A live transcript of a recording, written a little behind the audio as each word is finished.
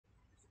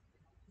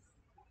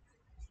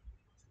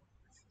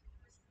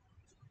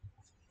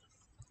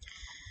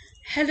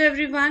Hello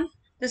everyone,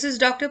 this is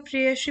Dr.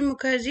 Priyashree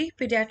Mukherjee,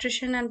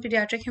 pediatrician and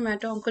pediatric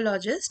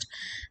hemato-oncologist.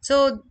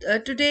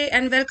 Today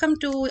and welcome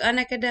to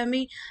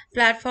Unacademy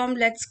platform.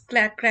 Let's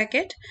crack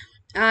it.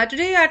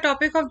 Today our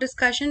topic of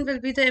discussion will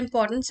be the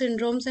important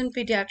syndromes in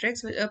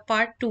pediatrics,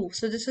 part 2.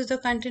 So this is the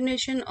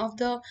continuation of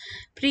the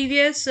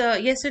previous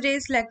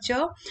yesterday's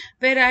lecture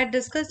where I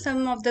discussed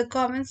some of the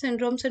common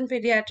syndromes in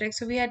pediatrics.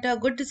 So we had a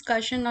good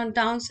discussion on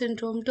Down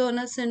syndrome,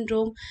 Turner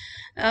syndrome,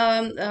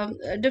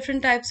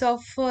 different types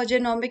of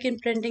genomic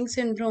imprinting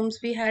syndromes.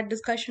 We had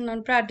discussion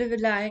on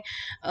Prader-Willi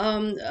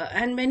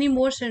and many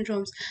more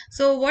syndromes.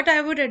 So what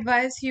I would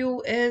advise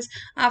you is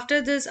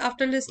after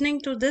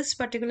listening to this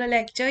particular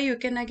lecture, you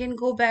can again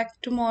go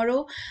back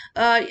tomorrow,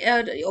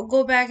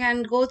 go back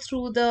and go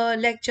through the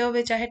lecture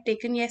which I had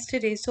taken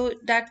yesterday. So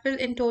that will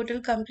in total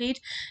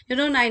complete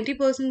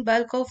 90%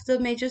 bulk of the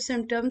major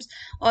symptoms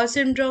or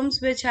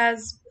syndromes which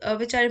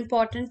are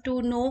important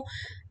to know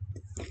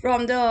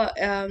from the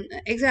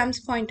exams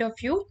point of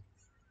view.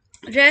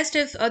 Rest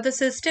if the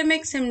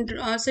systemic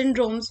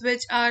syndromes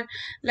which are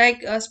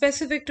like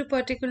specific to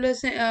particular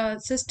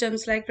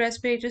systems like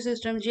respiratory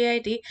system,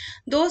 GIT,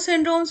 those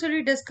syndromes will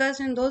be discussed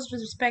in those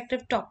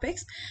respective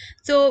topics.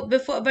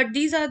 But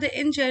these are the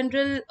in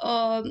general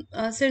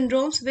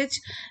syndromes which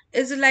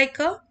is like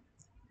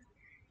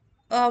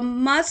a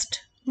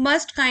must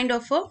kind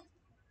of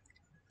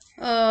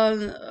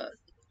a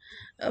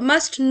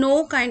must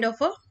know kind of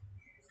a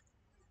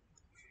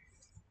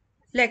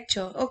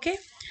lecture. Okay,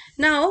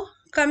 now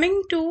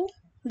coming to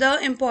the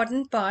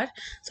important part.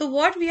 So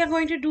what we are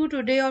going to do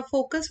today or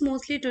focus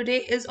mostly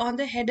today is on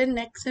the head and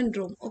neck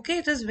syndrome. Okay,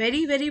 it is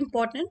very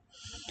important,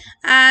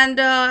 and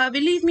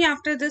believe me,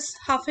 after this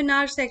half an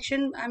hour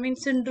section, I mean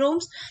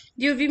syndromes,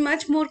 you'll be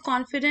much more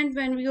confident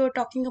when we are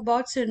talking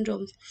about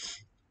syndromes.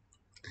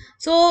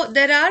 So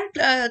there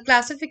are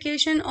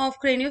classification of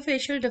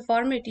craniofacial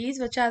deformities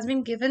which has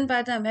been given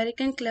by the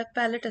American Cleft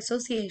Palate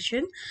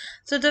Association.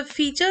 So the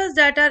features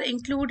that are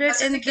included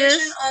in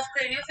this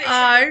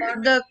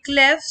are the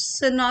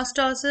clefts,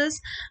 synostosis,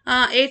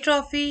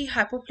 atrophy,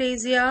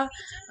 hypoplasia,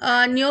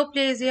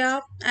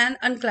 neoplasia, and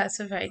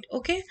unclassified.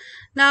 Okay.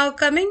 Now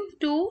coming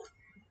to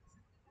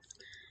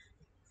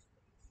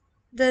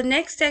the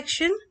next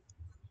section,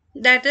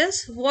 that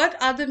is, what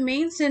are the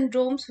main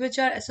syndromes which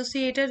are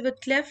associated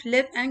with cleft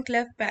lip and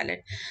cleft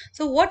palate.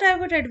 So what I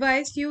would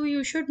advise you,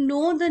 you should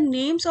know the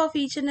names of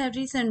each and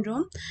every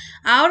syndrome.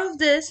 Out of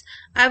this,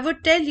 I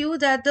would tell you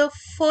that the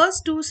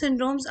first two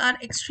syndromes are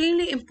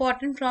extremely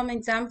important from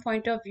exam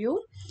point of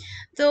view.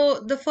 So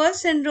the first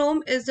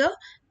syndrome is the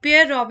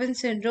Pierre-Robin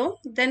syndrome.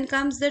 Then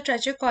comes the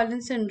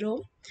Treacher-Collins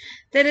syndrome.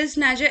 There is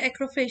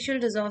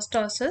nasal-acrofacial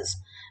dysostosis,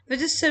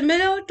 which is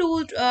similar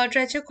to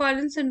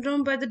Treacher-Collins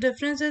syndrome, but the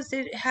difference is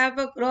they have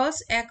a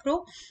gross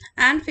acro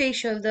and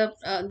facial,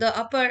 the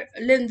upper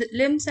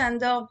limbs and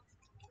the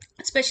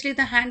especially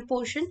the hand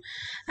portion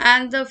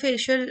and the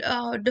facial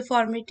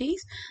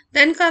deformities.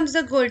 Then comes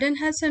the golden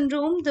hair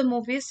syndrome, the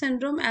Mobius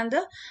syndrome, and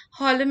the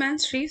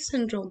Haldeman-Streiff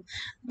syndrome.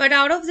 But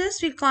out of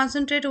this, we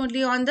concentrate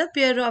only on the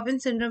Pierre-Robin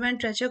syndrome and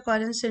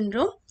Treacher-Collins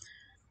syndrome.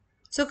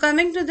 So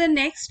coming to the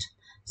next.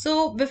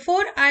 So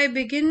before I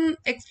begin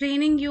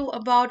explaining you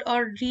about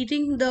or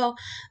reading the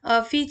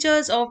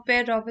features of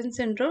Pierre-Robin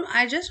syndrome,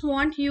 I just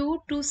want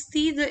you to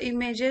see the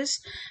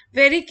images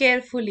very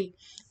carefully.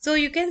 So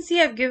you can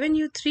see I've given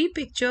you three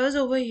pictures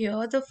over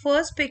here. The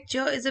first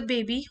picture is a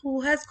baby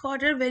who has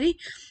got a very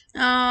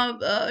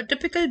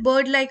typical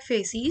bird-like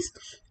faces,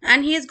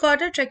 and he has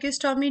got a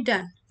tracheostomy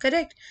done,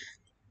 correct?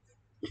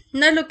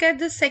 Now look at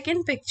the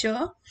second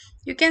picture.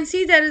 You can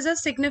see there is a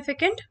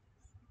significant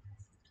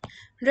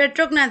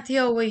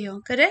retrognathia over here,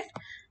 correct?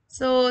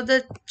 So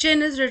the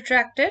chin is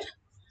retracted.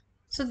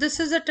 So this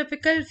is a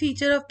typical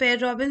feature of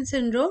Pierre-Robin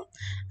syndrome,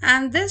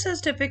 and this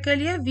is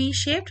typically a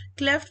V-shaped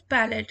cleft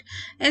palate.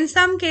 In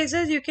some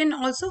cases, you can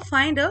also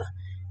find a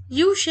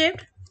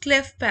U-shaped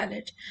cleft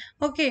palate.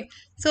 Okay,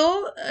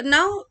 so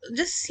now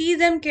just see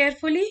them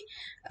carefully.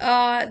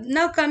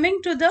 Now coming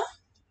to the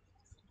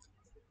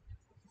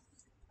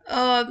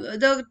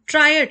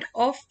triad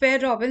of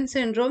Pierre-Robin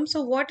syndrome.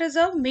 So what is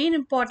the main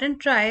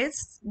important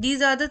triads?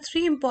 These are the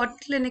three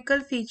important clinical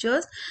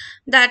features,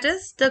 that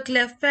is the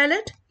cleft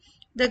palate,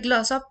 the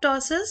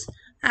glossoptosis,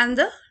 and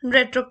the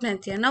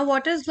retrognathia. Now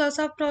what is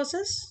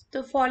glossoptosis?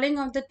 The falling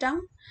of the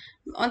tongue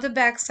on the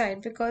back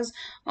side because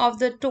of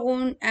the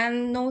tone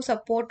and no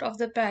support of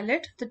the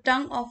palate. The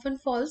tongue often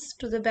falls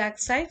to the back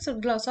side, so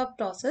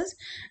glossoptosis,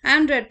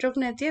 and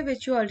retrognathia,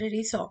 which you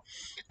already saw.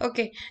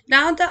 Okay,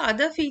 now the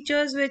other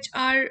features which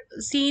are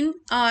seen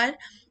are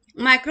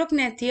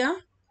micrognathia.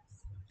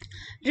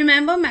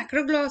 Remember,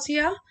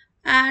 macroglossia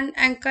and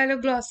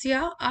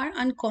ankyloglossia are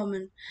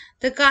uncommon.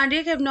 The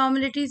cardiac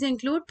abnormalities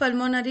include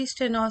pulmonary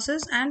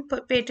stenosis and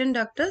patent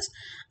ductus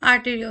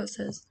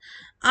arteriosus.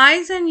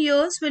 Eyes and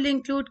ears will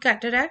include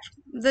cataract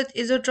with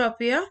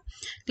esotropia,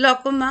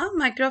 glaucoma,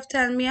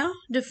 microphthalmia,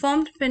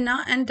 deformed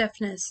pinna, and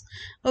deafness.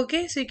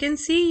 Okay, so you can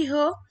see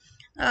here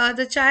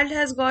the child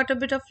has got a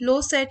bit of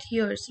low set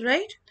ears,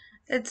 right?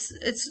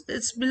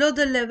 It's below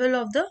the level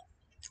of the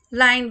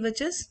line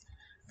which is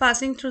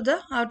passing through the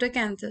outer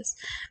canthus.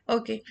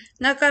 Okay,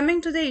 now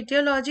coming to the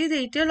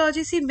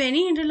etiology, see,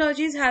 many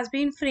etiologies has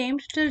been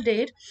framed till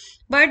date,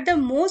 but the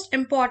most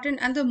important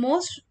and the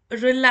most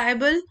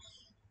reliable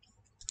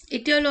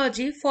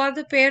etiology for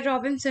the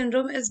Pair-Robin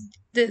syndrome is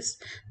this.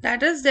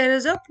 That is, there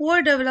is a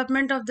poor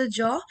development of the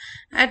jaw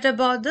at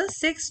about the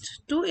 6th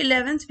to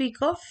 11th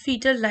week of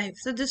fetal life.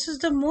 So this is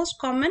the most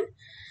common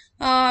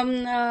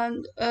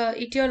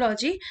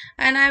etiology,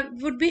 and I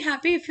would be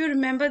happy if you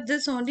remember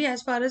this only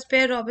as far as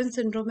Pair-Robin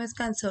syndrome is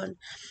concerned.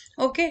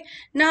 Okay,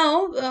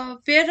 now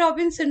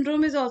Pair-Robin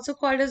syndrome is also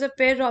called as a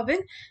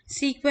Pair-Robin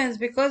sequence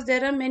because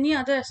there are many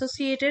other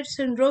associated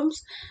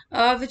syndromes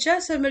which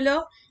are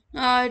similar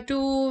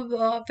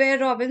to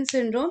Pair-Robin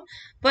syndrome.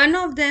 One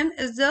of them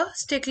is the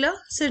Stickler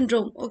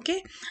syndrome,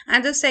 okay,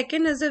 and the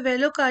second is the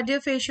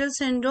velocardiofacial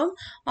syndrome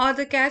or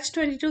the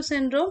Catch-22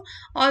 syndrome,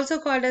 also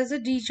called as the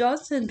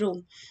DJAWS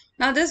syndrome.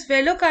 Now, this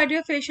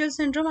velocardiofacial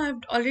syndrome I have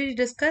already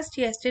discussed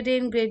yesterday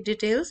in great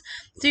details,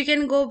 so you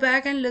can go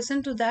back and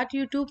listen to that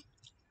YouTube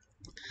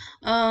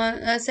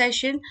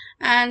session,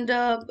 and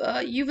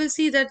you will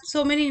see that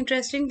so many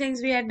interesting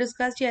things we had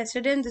discussed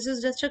yesterday, and this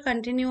is just a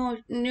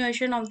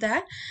continuation of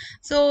that.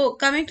 So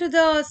coming to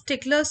the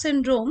Stickler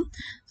syndrome,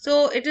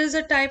 so it is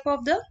a type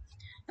of the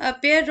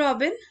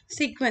Pair-Robin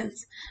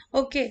sequence.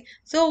 Okay,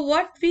 so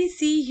what we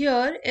see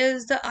here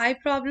is the eye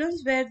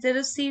problems where there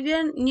is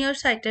severe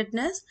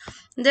nearsightedness,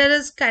 there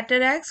is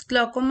cataracts,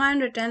 glaucoma,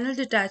 and retinal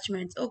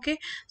detachments. Okay,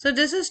 so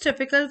this is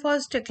typical for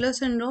Stickler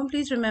syndrome.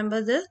 Please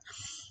remember this.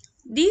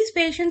 These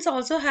patients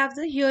also have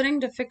the hearing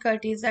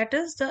difficulties, that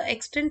is, the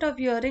extent of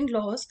hearing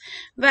loss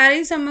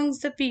varies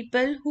amongst the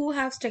people who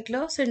have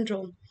Stickler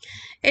syndrome.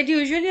 It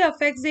usually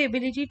affects the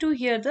ability to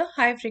hear the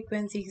high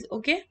frequencies.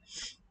 Okay.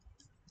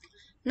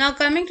 Now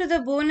coming to the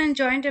bone and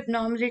joint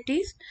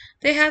abnormalities,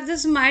 they have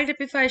this mild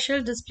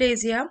epiphyseal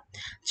dysplasia.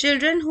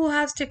 Children who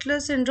have Stickler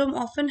syndrome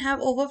often have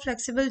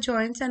overflexible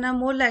joints and are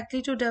more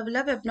likely to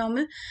develop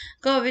abnormal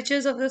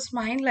curvatures of the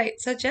spine, like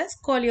such as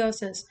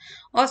scoliosis.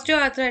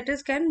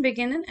 Osteoarthritis can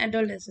begin in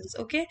adolescence.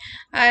 Okay,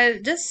 I'll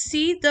just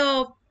see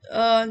the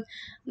uh,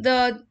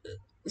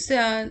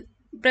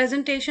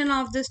 presentation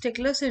of the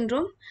Stickler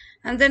syndrome,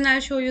 and then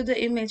I'll show you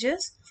the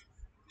images.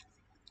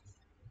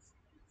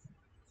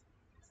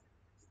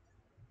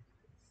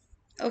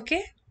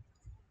 Okay.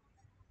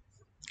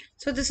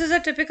 So this is a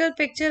typical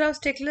picture of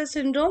Stickler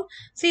syndrome.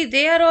 See,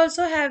 they are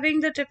also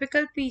having the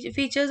typical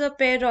features of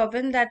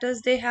Pair-Robin, that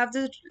is, they have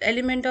the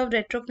element of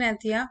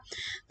retrognathia.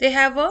 They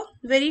have a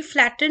very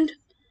flattened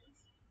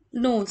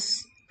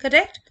nose,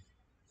 correct?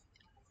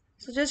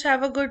 So just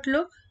have a good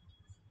look.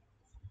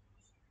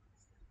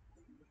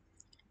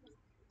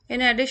 In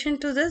addition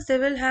to this, they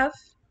will have,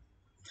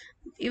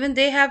 even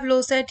they have low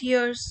set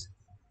ears.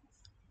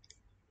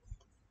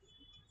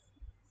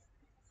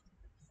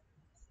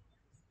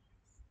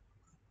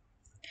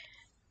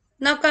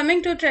 Now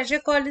coming to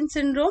Treacher-Collins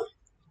syndrome.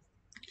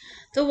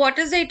 So what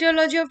is the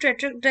etiology of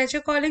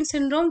Treacher-Collins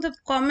syndrome? The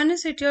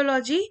commonest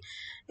etiology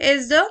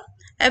is the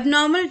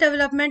abnormal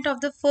development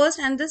of the first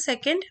and the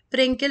second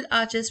branchial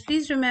arches.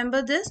 Please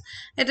remember this.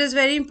 It is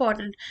very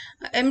important.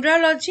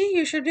 Embryology,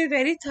 you should be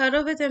very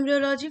thorough with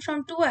embryology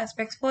from two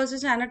aspects. First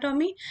is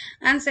anatomy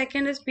and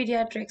second is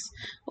pediatrics.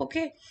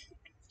 Okay.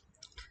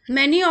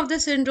 Many of the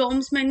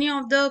syndromes, many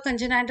of the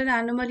congenital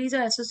anomalies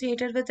are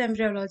associated with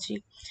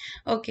embryology.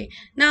 Okay,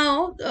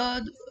 now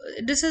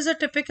this is a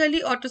typically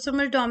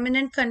autosomal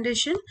dominant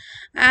condition,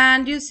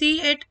 and you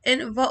see it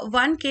in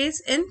one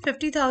case in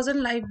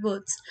 50,000 live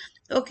births.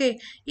 Okay,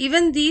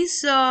 even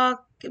these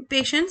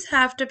patients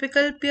have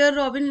typical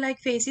Pair-Robin-like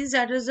faces,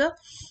 that is a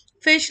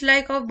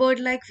fish-like or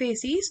bird-like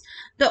faces.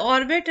 The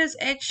orbit is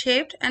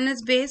egg-shaped and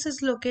its base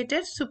is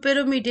located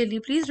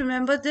superomedially. Please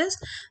remember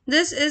this.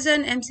 This is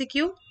an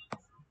MCQ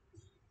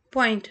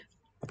point.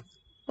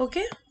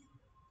 Okay,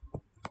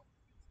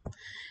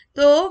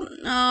 so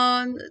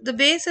the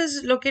base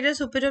is located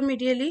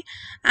superomedially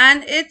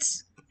and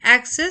its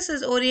axis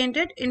is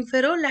oriented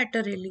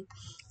inferolaterally.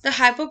 The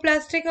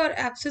hypoplastic or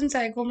absent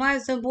zygoma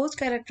is the most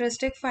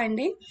characteristic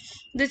finding,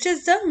 which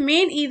is the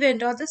main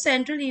event or the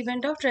central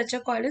event of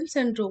Treacher-Collins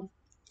syndrome.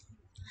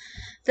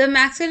 The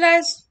maxilla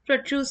is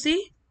protrusive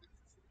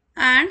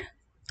and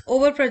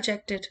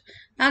overprojected.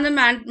 Now the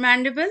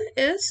mandible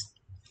is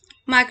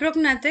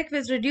micrognathic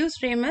with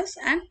reduced ramus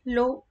and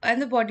low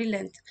and the body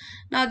length.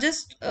 Now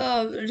just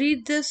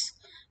read this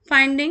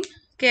finding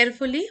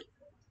carefully,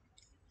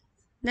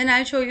 then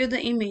I'll show you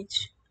the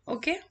image.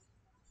 Okay.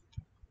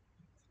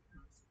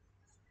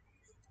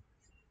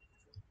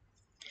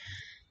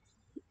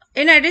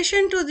 In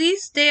addition to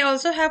these, they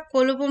also have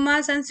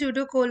colobomas and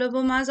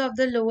pseudocolobomas of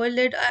the lower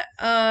lid,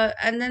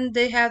 and then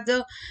they have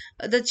the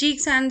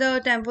cheeks and the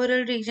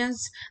temporal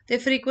regions. They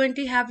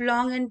frequently have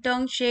long and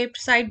tongue-shaped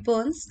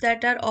sideburns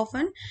that are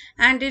often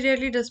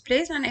anteriorly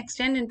displaced and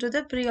extend into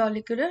the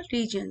preauricular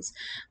regions.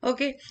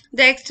 Okay,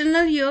 the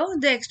external ear,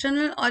 the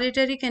external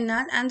auditory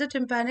canal, and the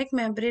tympanic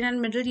membrane and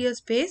middle ear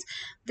space,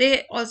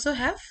 they also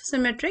have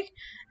symmetric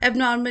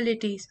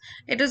abnormalities.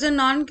 It is a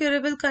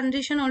non-curable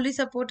condition. Only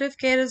supportive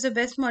care is the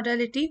best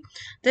modality.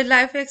 The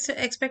life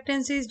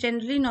expectancy is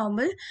generally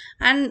normal.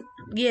 And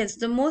yes,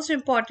 the most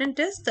important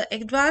is the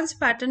advanced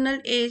paternal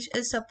age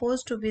is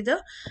supposed to be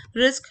the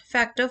risk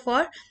factor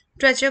for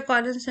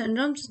Treacher-Collins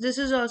syndrome. So this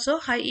is also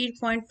high yield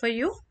point for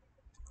you.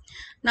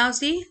 Now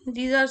see,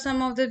 these are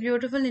some of the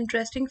beautiful,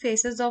 interesting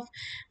faces of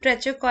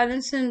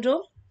Treacher-Collins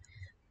syndrome.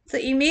 So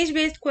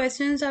image-based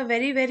questions are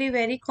very, very,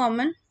 very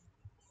common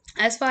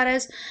as far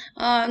as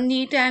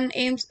NEET and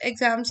AIIMS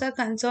exams are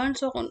concerned.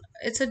 So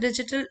it's a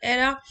digital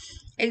era.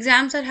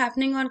 Exams are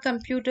happening on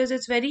computers.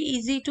 It's very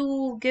easy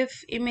to give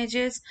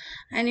images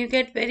and you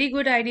get very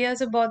good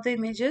ideas about the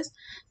images.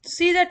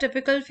 See the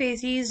typical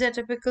faces, the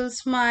typical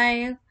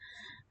smile,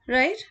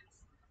 right?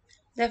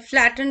 The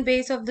flattened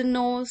base of the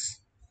nose.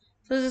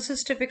 So this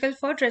is typical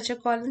for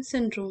Treacher-Collins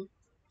syndrome.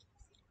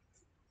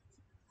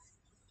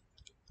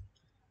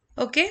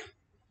 Okay.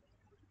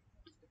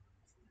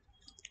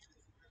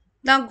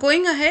 Now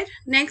going ahead,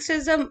 next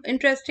is the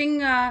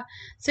interesting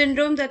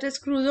syndrome, that is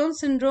Crouzon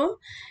syndrome.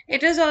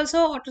 It is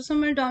also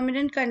autosomal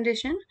dominant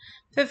condition.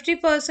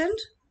 50%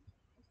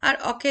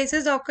 are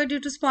cases occur due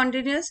to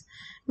spontaneous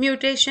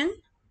mutation,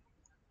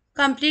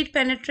 complete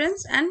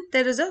penetrance, and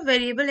there is a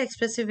variable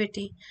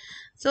expressivity.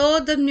 So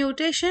the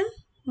mutation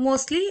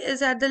mostly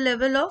is at the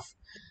level of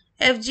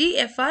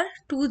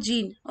FGFR2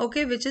 gene,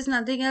 okay, which is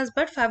nothing else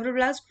but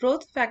fibroblast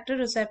growth factor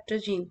receptor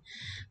gene.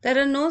 There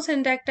are no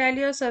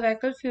syndactyly or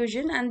cervical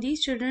fusion, and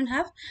these children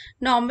have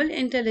normal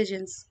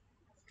intelligence.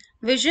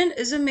 Vision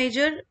is a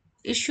major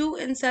issue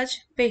in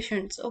such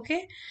patients,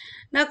 okay.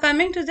 Now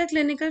coming to the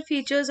clinical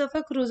features of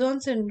a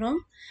Crouzon syndrome,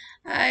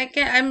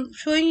 I'm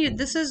showing you,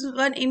 this is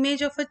one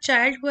image of a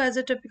child who has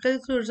a typical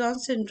Crouzon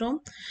syndrome.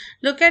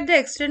 Look at the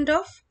extent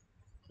of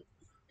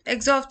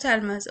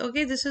exophthalmos,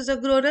 okay. This is a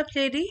grown-up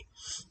lady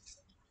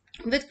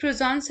with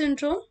Crouzon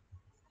syndrome.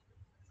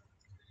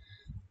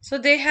 So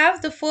they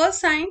have the first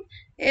sign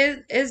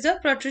is the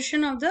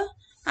protrusion of the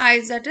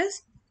eyes, that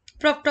is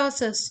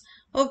proptosis.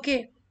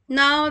 Okay.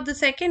 Now the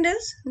second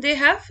is they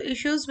have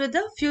issues with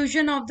the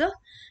fusion of the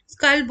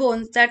skull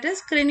bones, that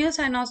is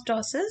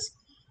craniosynostosis.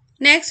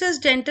 Next is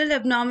dental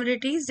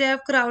abnormalities. They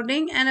have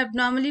crowding and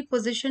abnormally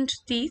positioned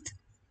teeth.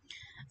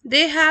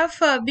 They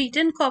have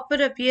beaten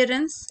copper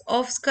appearance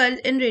of skull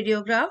in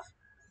radiograph.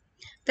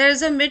 There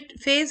is a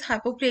mid-phase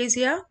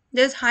hypoplasia.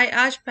 There is high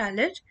arch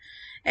palate,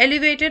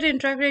 elevated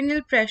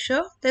intracranial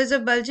pressure. There is a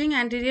bulging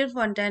anterior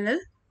fontanelle,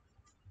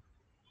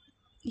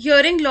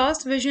 hearing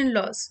loss, vision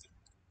loss.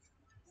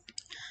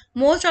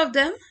 Most of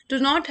them do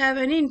not have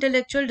any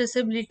intellectual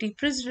disability.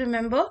 Please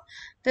remember,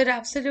 they're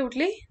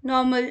absolutely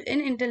normal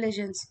in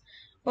intelligence.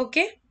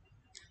 Okay.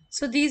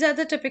 So these are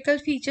the typical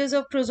features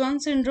of Crouzon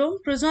syndrome.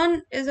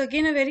 Crouzon is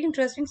again a very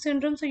interesting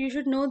syndrome, so you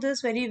should know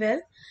this very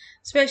well,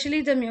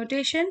 especially the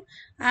mutation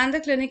and the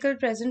clinical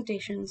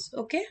presentations.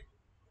 Okay.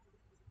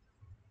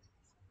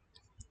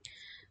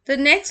 The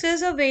next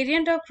is a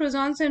variant of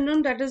Crouzon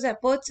syndrome, that is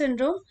Apert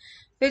syndrome,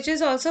 which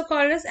is also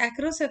called as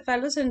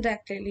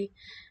acrocephalosyndactyly.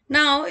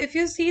 Now, if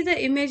you see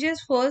the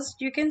images first,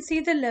 you can see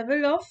the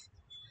level of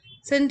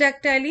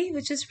syndactyly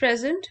which is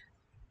present.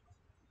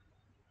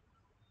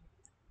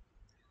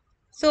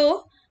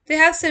 So, they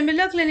have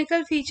similar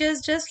clinical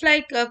features just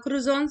like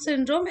Crouzon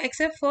syndrome,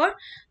 except for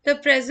the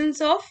presence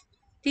of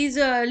these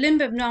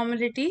limb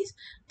abnormalities.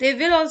 They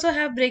will also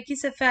have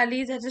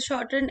brachycephaly, that is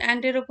shortened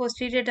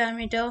anterior-posterior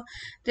diameter.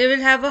 They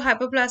will have a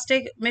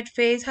hypoplastic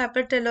midface,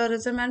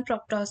 hypertelorism, and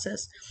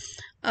proptosis.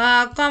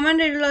 Common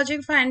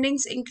radiologic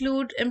findings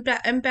include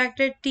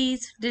impacted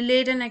teeth,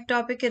 delayed and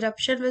ectopic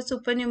eruption with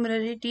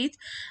supernumerary teeth,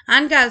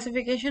 and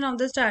calcification of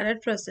the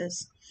styloid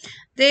process.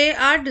 They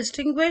are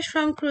distinguished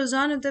from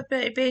Crouzon if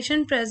the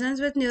patient presents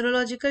with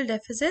neurological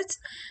deficits,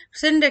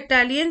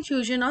 syndactyly and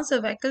fusion of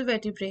cervical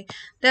vertebrae.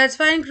 That's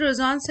why in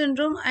Crouzon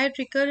syndrome, I had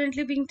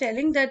recurrently been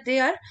telling that they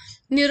are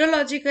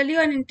neurologically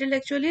and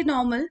intellectually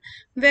normal,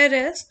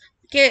 whereas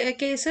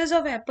cases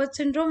of Apert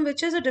syndrome,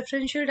 which is a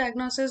differential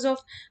diagnosis of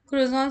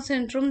Crouzon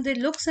syndrome, they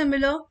look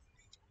similar,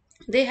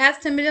 they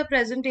have similar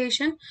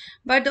presentation,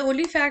 but the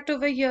only fact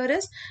over here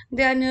is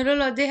they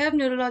have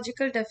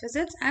neurological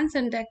deficits and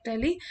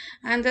syndactyly,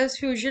 and there's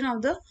fusion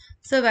of the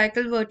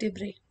cervical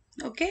vertebrae.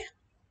 Okay.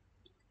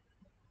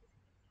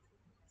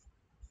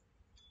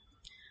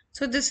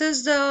 So this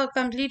is the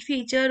complete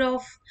feature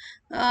of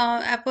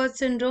Apert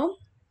syndrome.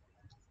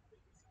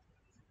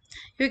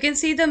 You can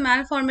see the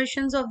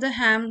malformations of the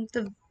ham,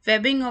 the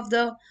webbing of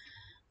the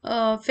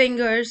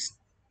fingers,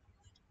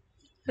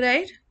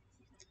 right?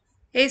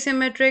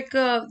 Asymmetric,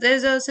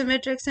 there's a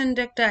symmetric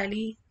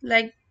syndactyly,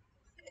 like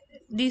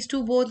these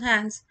two both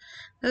hands.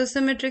 There's a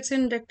symmetric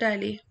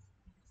syndactyly.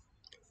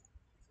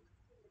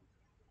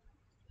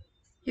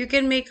 You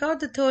can make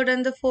out the third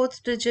and the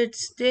fourth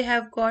digits. They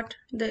have got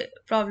the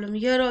problem.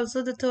 Here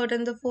also the third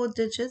and the fourth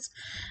digits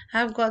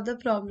have got the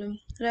problem,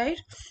 right?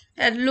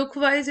 And look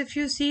wise, if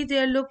you see, they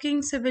are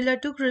looking similar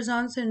to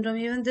Crouzon syndrome.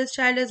 Even this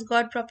child has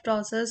got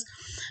proptosis,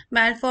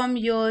 malformed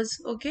ears,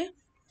 okay?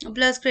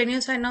 Plus,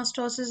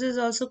 craniosynostosis is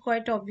also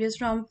quite obvious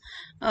from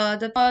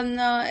the on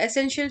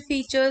essential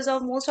features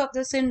of most of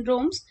the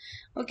syndromes.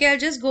 Okay, I'll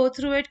just go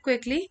through it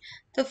quickly.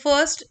 The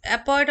first,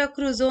 apart or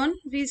cruzone,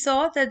 we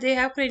saw that they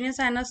have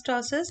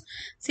craniosynostosis,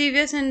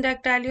 severe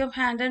syndactyly of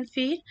hand and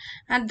feet,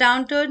 and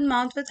downturned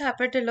mouth with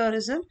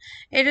hypertelorism.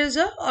 It is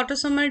a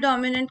autosomal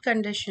dominant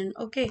condition.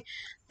 Okay,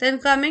 then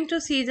coming to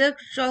Cedar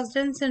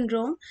Crossland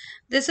syndrome,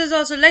 this is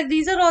also like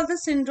these are all the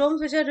syndromes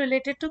which are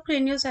related to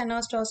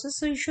craniosynostosis.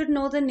 So you should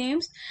know the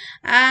names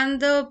and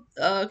the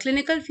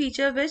clinical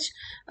feature which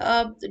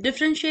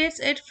differentiates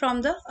it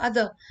from the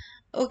other.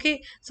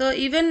 Okay, so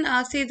even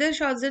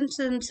Cedar-Shorten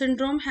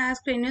syndrome has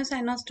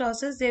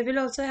craniosynostosis. They will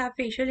also have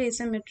facial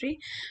asymmetry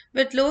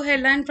with low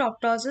hairline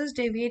proptosis,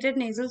 deviated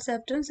nasal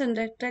septum,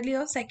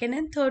 syndactyly of second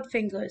and third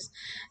fingers.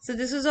 So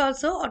this is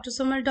also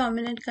autosomal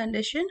dominant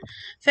condition.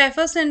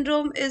 Pfeiffer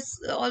syndrome is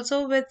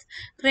also with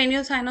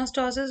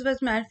craniosynostosis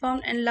with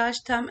malformed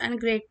enlarged thumb and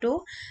great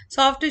toe.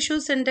 Soft tissue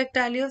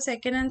syndactyly of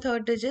second and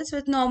third digits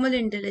with normal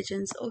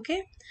intelligence.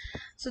 Okay,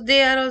 so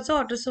they are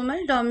also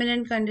autosomal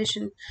dominant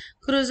condition.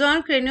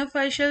 Cruzon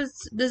craniofacial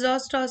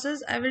dysostosis,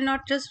 I will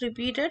not just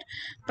repeat it,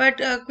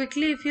 but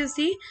quickly if you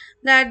see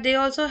that they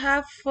also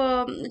have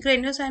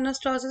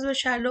craniosynostosis with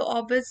shallow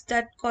orbits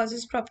that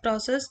causes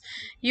proptosis,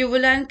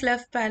 uvula and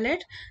cleft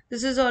palate.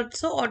 This is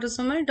also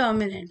autosomal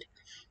dominant.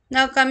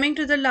 Now coming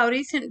to the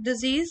Lowry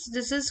disease,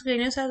 this is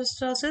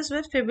craniosynostosis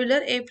with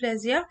fibular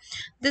aplasia.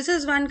 This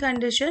is one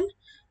condition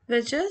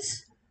which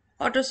is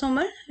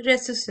autosomal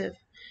recessive.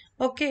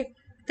 Okay.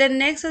 Then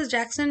next is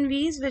Jackson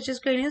V's, which is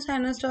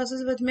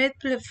craniosynostosis with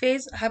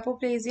mid-phase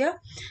hypoplasia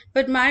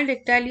with mild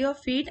dictally of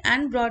feet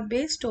and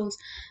broad-based toes.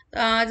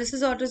 This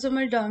is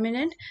autosomal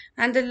dominant.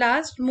 And the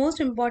last, most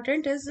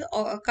important, is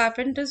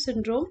Carpenter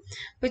syndrome,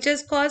 which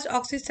has caused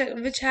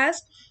which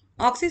has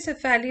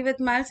oxycephaly with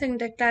mild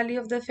syndactyly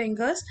of the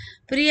fingers,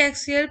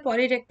 preaxial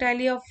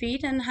polydactyly of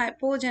feet, and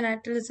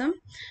hypogonadism,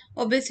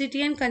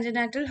 obesity, and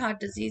congenital heart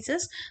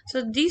diseases.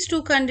 So these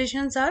two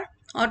conditions are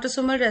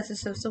autosomal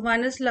recessive. So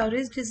one is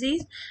Lowry's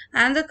disease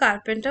and the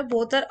Carpenter.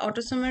 Both are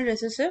autosomal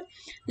recessive.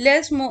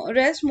 Rest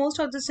most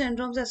of the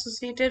syndromes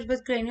associated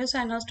with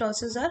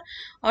craniosynostosis are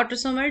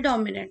autosomal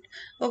dominant.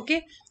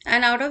 Okay,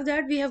 and out of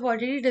that we have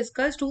already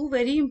discussed two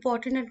very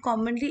important and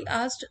commonly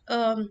asked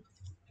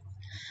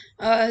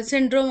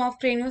syndrome of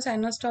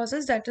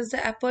craniosynostosis, that is the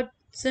Apert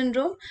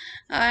syndrome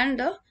and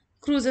the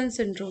Cruzen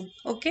syndrome.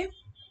 Okay.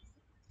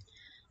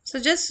 So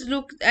just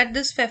look at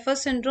this Pfeiffer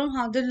syndrome,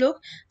 how they look.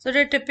 So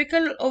the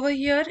typical over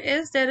here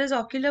is there is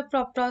ocular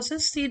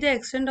proptosis. See the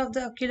extent of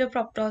the ocular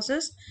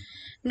proptosis.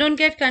 Don't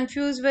get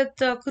confused with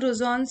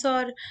Cruzon's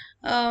or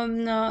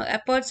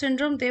Apert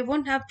syndrome. They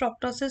won't have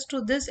proptosis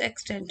to this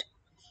extent.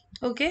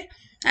 Okay.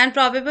 And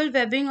probable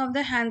webbing of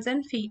the hands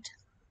and feet.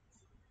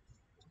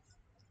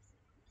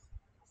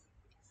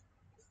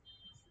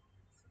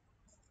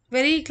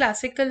 Very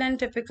classical and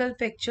typical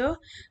picture.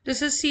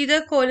 This is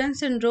Cedar colon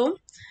syndrome.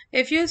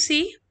 If you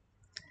see,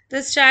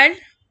 this child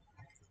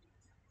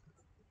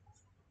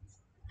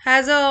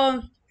has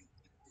a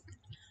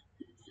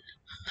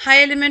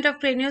high element of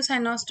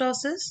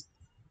craniosynostosis.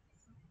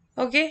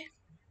 Okay,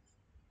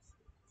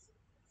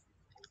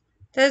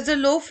 there is a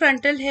low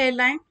frontal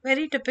hairline,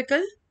 very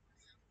typical.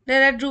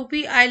 There are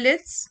droopy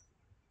eyelids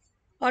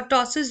or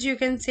tosses, you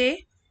can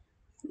say.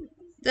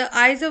 The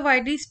eyes are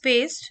widely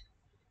spaced.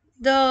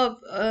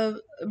 The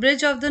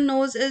bridge of the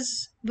nose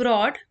is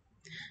broad.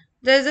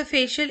 There is a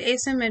facial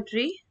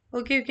asymmetry.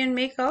 Okay, you can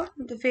make out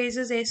the face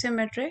is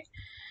asymmetric,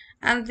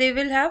 and they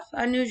will have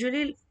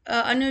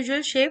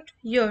unusual shaped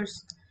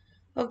ears.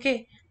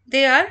 Okay,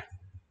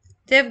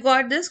 they've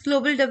got this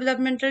global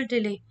developmental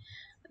delay.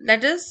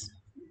 That is,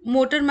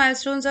 motor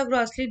milestones are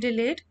grossly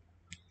delayed.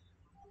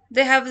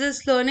 They have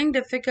this learning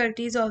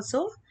difficulties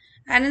also,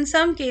 and in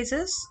some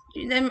cases,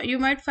 then you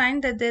might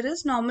find that there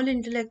is normal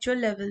intellectual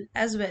level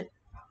as well.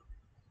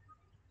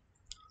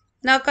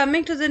 Now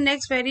coming to the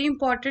next very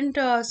important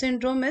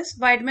syndrome is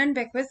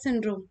Weidmann-Beckwith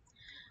syndrome.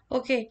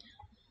 Okay,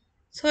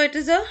 so it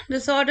is a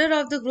disorder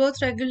of the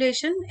growth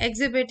regulation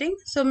exhibiting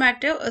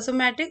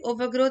somatic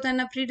overgrowth and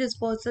a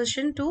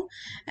predisposition to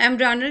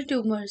embryonal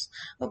tumors.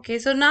 Okay,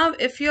 so now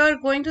if you are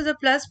going to the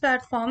Plus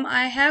platform,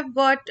 I have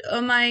got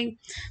my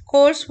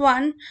course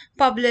 1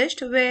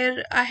 published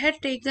where I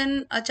had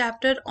taken a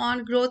chapter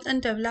on growth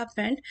and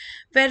development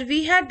where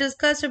we had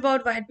discussed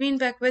about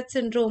Weidmann-Beckwith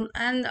syndrome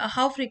and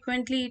how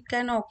frequently it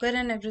can occur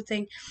and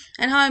everything,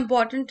 and how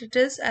important it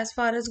is as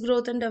far as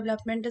growth and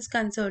development is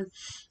concerned.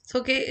 So,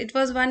 okay, it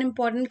was one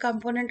important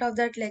component of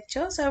that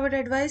lecture. So, I would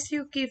advise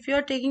you, if you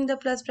are taking the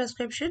Plus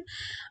prescription,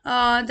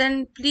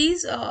 then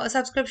please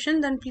subscription,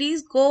 then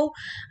please go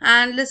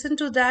and listen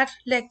to that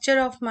lecture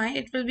of mine.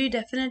 It will be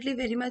definitely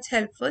very much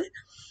helpful.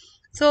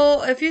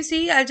 So, if you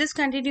see, I'll just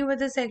continue with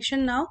the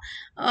section now.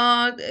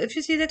 If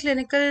you see the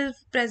clinical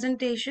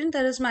presentation,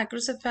 there is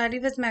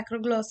microcephaly with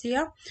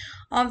macroglossia,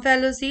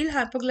 omphalocele,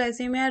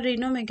 hypoglycemia,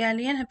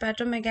 renomegaly, and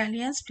hepatomegaly,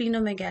 and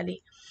splenomegaly.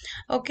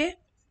 Okay.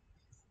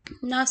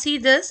 Now see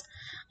this.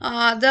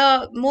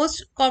 The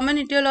most common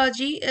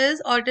etiology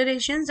is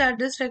alterations that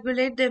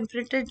dysregulate the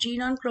imprinted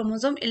gene on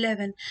chromosome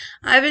 11.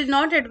 I will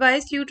not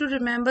advise you to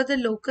remember the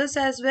locus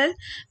as well,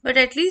 but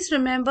at least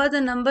remember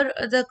the number,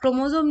 the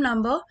chromosome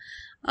number,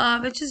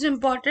 which is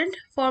important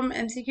from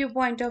MCQ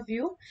point of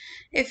view.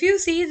 If you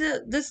see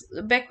this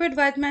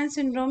Beckwith-Weidman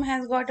syndrome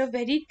has got a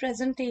varied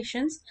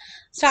presentations,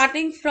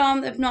 starting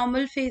from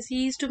abnormal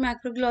facies to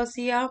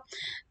macroglossia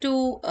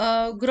to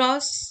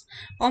gross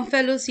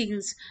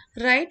omphalocele,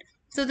 right?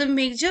 So the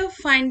major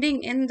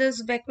finding in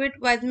this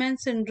Beckwith-Weidman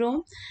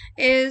syndrome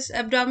is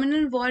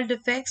abdominal wall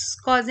defects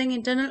causing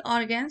internal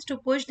organs to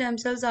push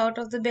themselves out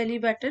of the belly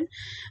button,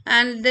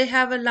 and they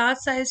have a large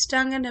sized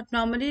tongue and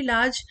abnormally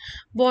large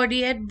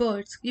body at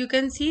birth. You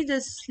can see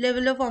this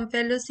level of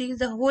omphalocele,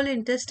 the whole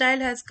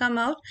intestine has come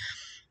out.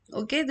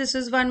 Okay, this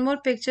is one more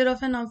picture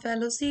of an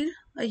omphalocele,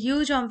 a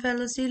huge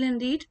omphalocele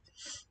indeed.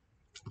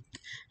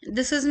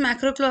 This is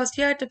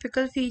macroglossia,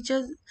 typical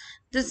features.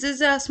 This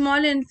is a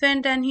small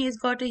infant and he has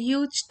got a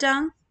huge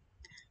tongue.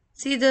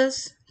 See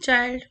this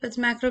child with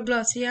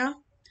macroglossia.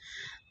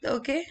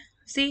 Okay,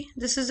 see,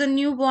 this is a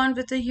newborn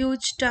with a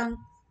huge tongue.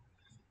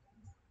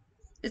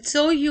 It's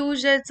so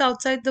huge that it's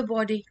outside the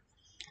body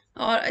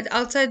or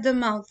outside the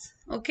mouth.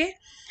 Okay,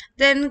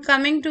 then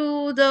coming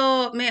to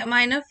the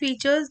minor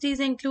features, these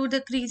include the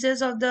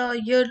creases of the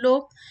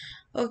earlobe.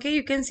 Okay,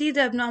 you can see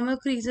the abnormal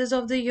creases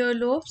of the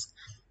earlobes.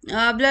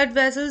 Blood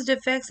vessels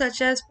defects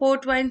such as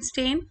port wine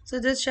stain. So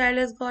this child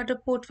has got a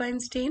port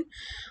wine stain,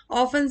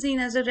 often seen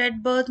as a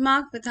red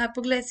birthmark with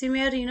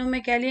hypoglycemia,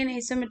 rhinomegaly, and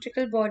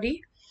asymmetrical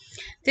body.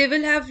 They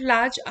will have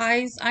large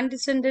eyes,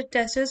 undescended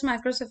testes,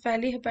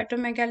 microcephaly,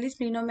 hepatomegaly,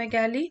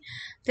 splenomegaly.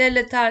 They are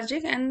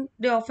lethargic and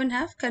they often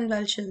have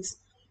convulsions.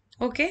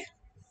 Okay,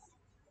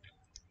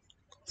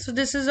 so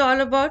this is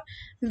all about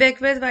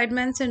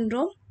Beckwith-Weidman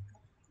syndrome.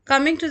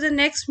 Coming to the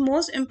next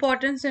most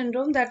important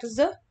syndrome, that is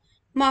the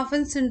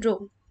Marfan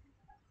syndrome.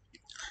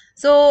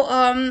 So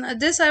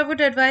this I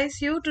would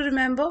advise you to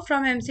remember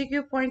from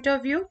MCQ point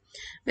of view,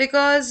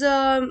 because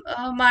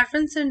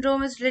Marfan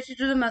syndrome is related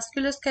to the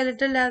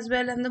musculoskeletal as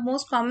well, and the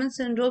most common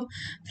syndrome,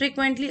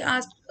 frequently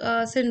asked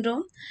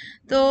syndrome.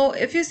 So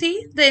if you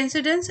see, the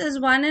incidence is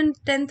 1 in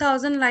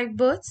 10,000 live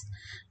births.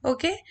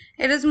 Okay,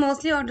 it is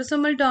mostly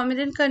autosomal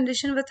dominant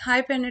condition with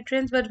high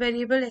penetrance but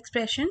variable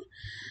expression.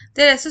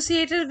 They are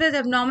associated with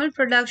abnormal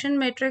production,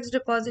 matrix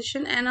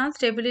deposition, and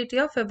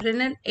unstability of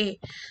fibrillin A.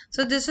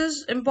 So this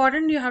is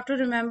important. You have to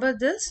remember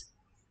this.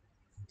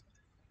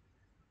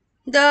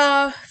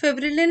 The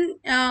fibrillin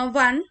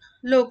 1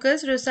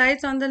 locus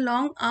resides on the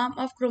long arm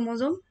of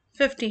chromosome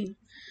 15.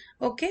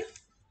 Okay.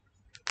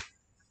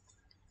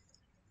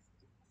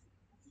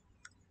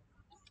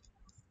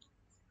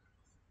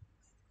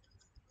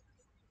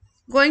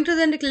 Going to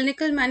the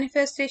clinical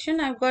manifestation,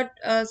 I've got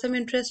some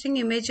interesting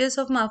images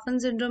of Marfan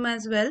syndrome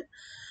as well.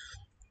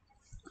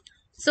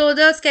 So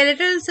the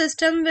skeletal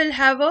system will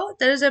have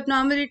there is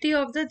abnormality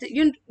of the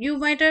you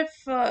might have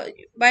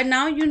by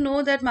now you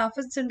know that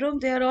Marfan syndrome,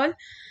 they are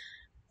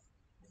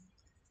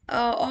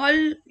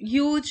all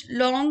huge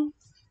long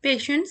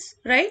patients,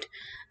 right?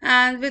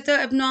 And with the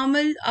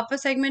abnormal upper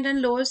segment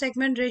and lower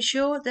segment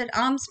ratio, that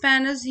arm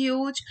span is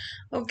huge.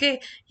 Okay,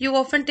 you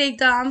often take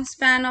the arm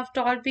span of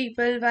tall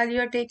people while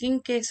you are taking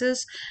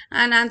cases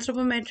and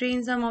anthropometry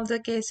in some of the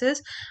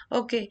cases.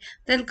 Okay,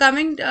 then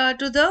coming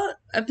to the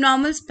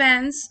abnormal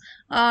spans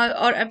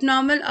or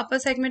abnormal upper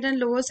segment and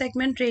lower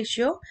segment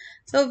ratio.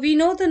 So we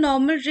know the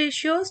normal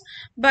ratios,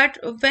 but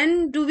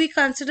when do we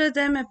consider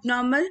them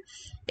abnormal?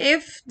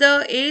 If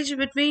the age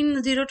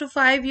between 0 to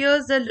 5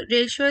 years, the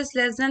ratio is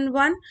less than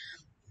 1,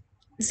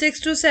 6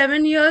 to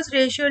 7 years,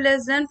 ratio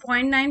less than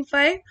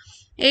 0.95,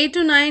 8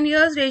 to 9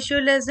 years, ratio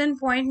less than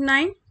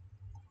 0.9,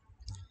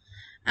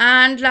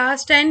 and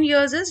last 10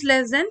 years is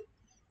less than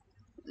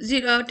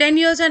 0, 10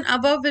 years and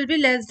above will be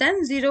less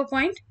than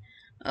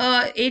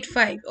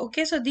 0.85.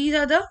 Okay, so these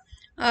are the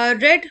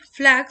red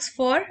flags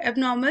for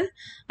abnormal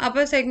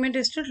upper segment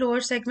is to lower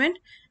segment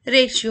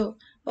ratio.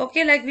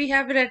 Okay, like we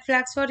have red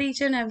flags for each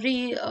and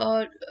every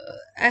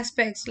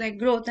aspects like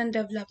growth and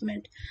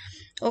development.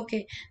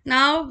 Okay,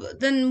 now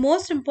the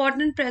most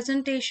important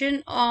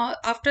presentation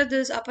after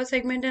this upper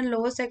segment and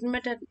lower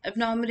segment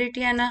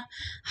abnormality and a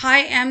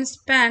high M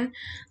span,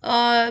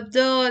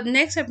 the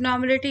next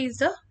abnormality is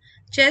the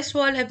chest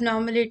wall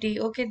abnormality.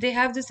 Okay, they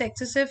have this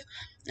excessive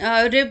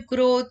rib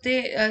growth.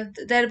 They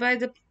thereby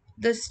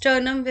the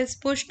sternum is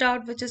pushed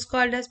out, which is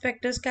called as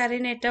pectus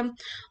carinatum,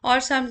 or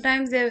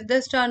sometimes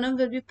the sternum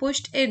will be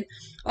pushed in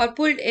or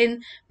pulled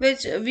in,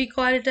 which we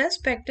call it as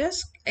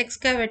pectus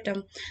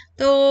excavatum.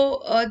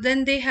 So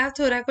then they have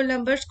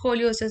thoracolumbar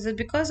scoliosis.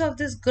 Because of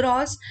this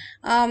gross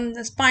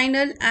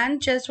spinal and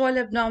chest wall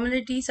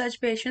abnormality, such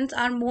patients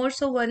are more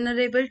so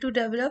vulnerable to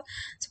develop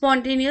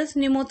spontaneous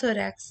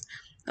pneumothorax.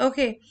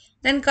 Okay,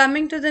 then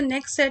coming to the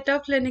next set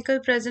of clinical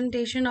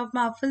presentation of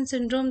Marfan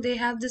syndrome, they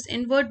have this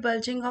inward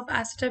bulging of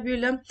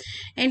acetabulum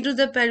into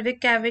the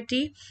pelvic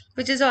cavity,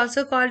 which is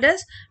also called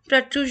as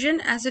protrusion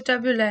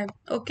acetabuli.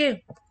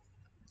 Okay,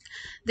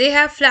 They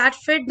have flat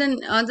fit. Then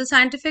the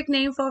scientific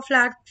name for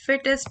flat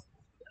fit is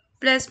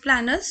plus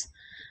planus.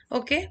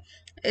 Okay,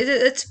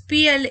 it's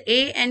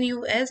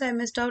PLANUS. I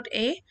missed out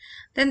A.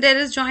 Then there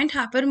is joint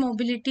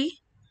hypermobility.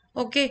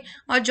 Okay,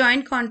 or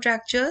joint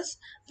contractures.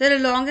 There are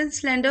long and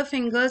slender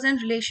fingers in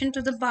relation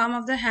to the palm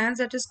of the hands,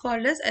 that is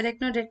called as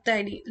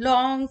arachnodactyly.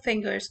 Long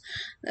fingers.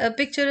 The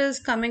picture is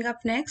coming up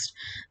next.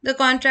 The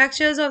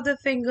contractures of the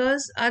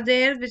fingers are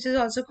there, which is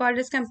also called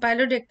as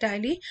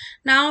campylodactyly.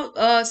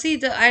 Now, see,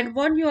 I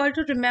want you all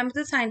to remember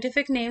the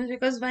scientific names,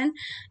 because when,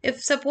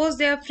 if suppose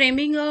they are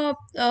framing a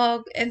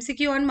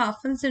MCQ on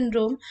Marfan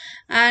syndrome,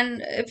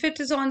 and if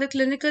it is on the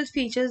clinical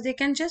features, they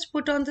can just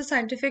put on the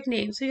scientific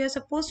name. So you are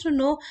supposed to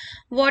know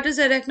what is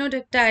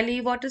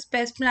arachnodactyly, what is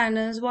pes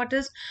planus, what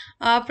is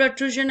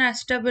protrusion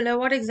acetabula,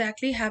 what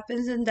exactly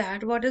happens in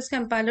that, what is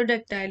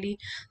campylodactyly.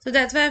 So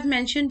that's why I've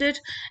mentioned it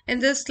in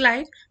this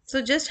slide.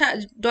 So just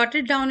dot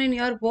it down in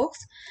your books.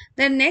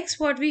 Then next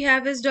what we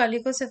have is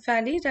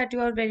dolichocephaly, that you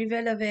are very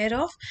well aware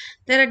of.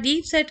 There are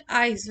deep set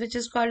eyes, which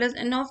is called as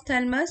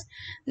enophthalmos.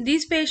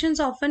 These patients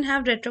often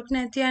have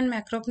retrognathia and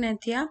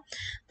macrognathia.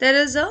 There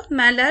is a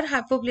malar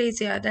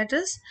hypoplasia, that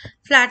is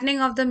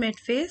flattening of the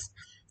midface.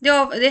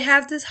 They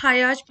have this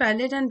high arch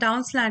palate and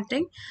down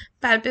slanting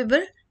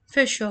palpable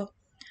fissure.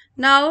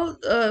 Now,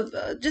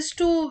 just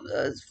to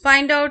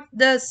find out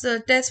this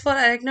test for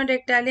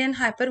arachnodactyly and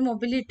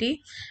hypermobility,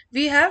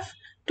 we have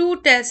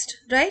two tests,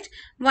 right?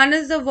 One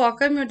is the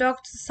Walker-Murdoch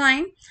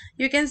sign.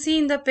 You can see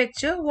in the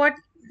picture what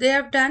they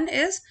have done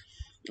is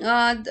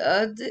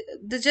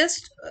the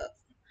just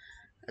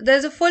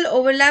there's a full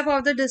overlap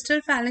of the distal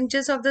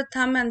phalanges of the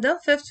thumb and the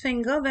fifth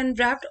finger when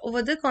wrapped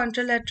over the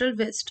contralateral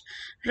wrist,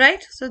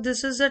 right? So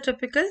this is a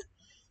typical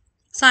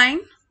sign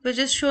which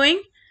is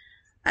showing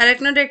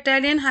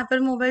arachnodactyly and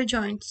hypermobile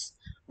joints.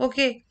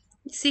 Okay,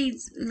 see,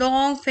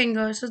 long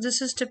fingers. So this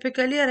is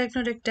typically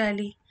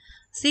arachnodactyly.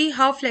 See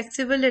how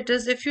flexible it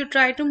is. If you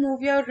try to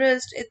move your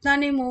wrist, itna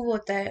nahi move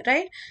hota hai,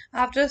 right?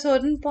 After a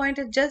certain point,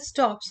 it just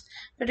stops.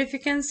 But if you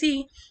can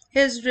see,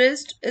 his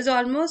wrist is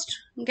almost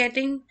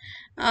getting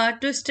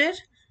twisted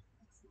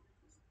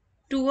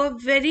to a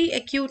very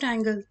acute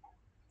angle.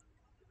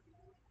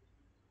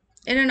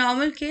 In a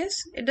normal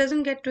case, it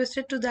doesn't get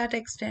twisted to that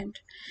extent.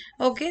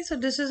 Okay, so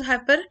this is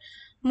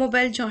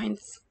hypermobile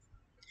joints.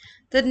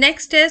 The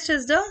next test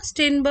is the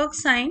Steinberg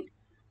sign,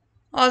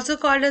 also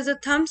called as the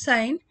thumb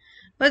sign,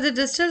 where the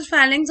distal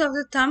phalanx of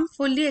the thumb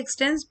fully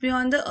extends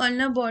beyond the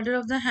ulnar border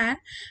of the hand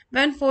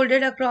when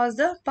folded across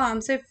the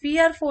palm. So if we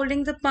are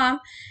folding the palm,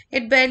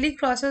 it barely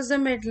crosses the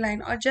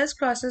midline or just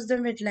crosses the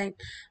midline.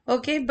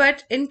 Okay,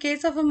 but in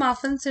case of a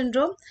Marfan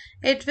syndrome,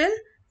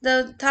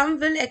 the thumb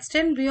will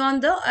extend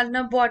beyond the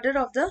ulnar border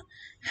of the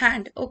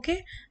hand.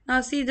 Okay,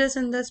 now see this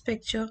in this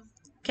picture.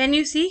 Can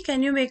you see?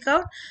 Can you make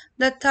out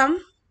the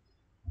thumb?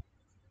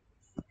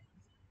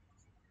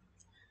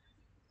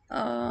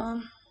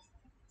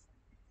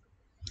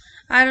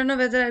 I don't know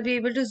whether I'll be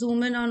able to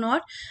zoom in or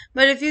not,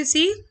 but if you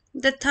see,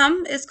 the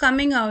thumb is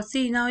coming out.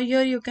 See, now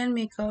here you can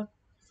make out,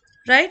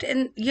 right?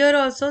 And here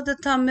also the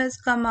thumb has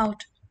come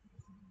out.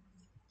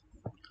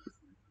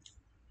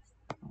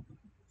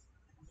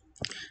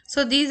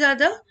 So these are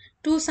the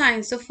two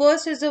signs. The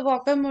first is the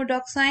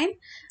Walker-Murdoch sign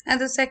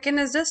and the second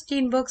is the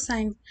Steinberg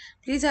sign.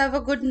 Please have a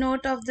good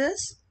note of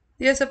this.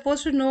 You're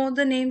supposed to know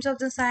the names of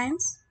the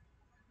signs.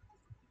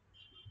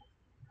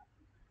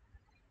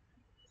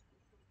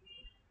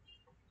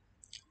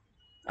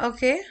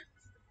 Okay.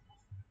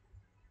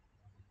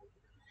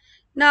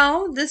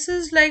 Now, this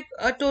is like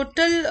a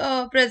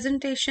total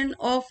presentation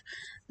of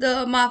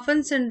the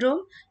Marfan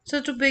syndrome.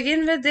 So, to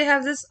begin with, they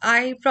have this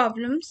eye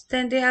problems.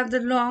 Then they have the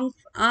long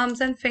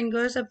arms and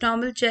fingers,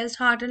 abdominal chest,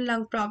 heart and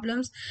lung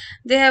problems.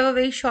 They have a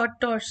very short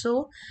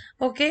torso.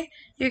 Okay,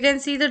 you can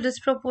see the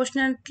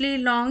disproportionately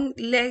long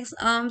legs,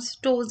 arms,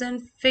 toes,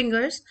 and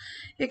fingers.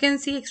 You can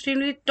see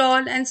extremely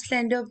tall and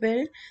slender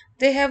build.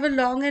 They have a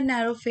long and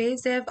narrow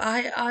face. They have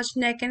high arched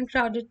neck and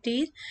crowded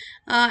teeth,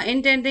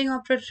 intending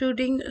or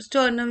protruding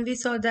sternum. We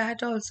saw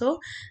that also.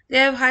 They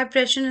have high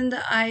pressure in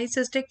the eyes,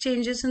 cystic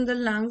changes in the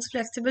lungs,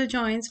 flexible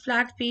joints,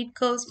 flat feet,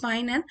 curved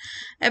spine, and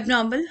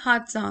abnormal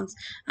heart sounds.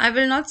 I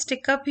will not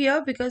stick up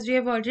here because we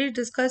have already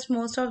discussed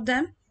most of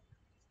them.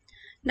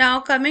 Now,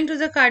 coming to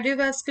the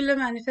cardiovascular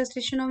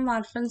manifestation of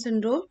Marfan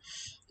syndrome.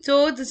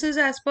 So, this is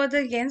as per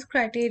the Gens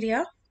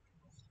criteria.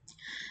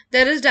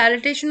 There is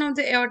dilatation of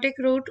the aortic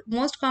root,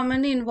 most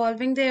commonly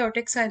involving the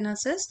aortic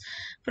sinuses.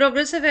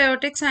 Progressive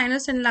aortic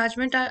sinus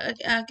enlargement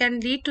can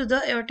lead to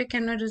the aortic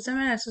aneurysm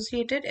and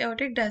associated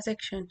aortic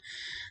dissection.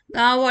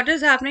 Now, what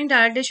is happening?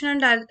 Dilatation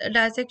and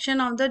dissection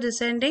of the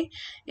descending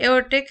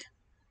aortic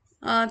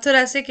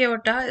thoracic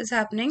aorta is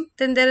happening.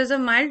 Then there is a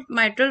mild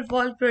mitral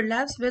valve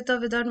prolapse with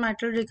or without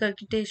mitral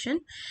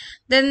regurgitation.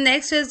 Then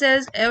next is there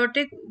is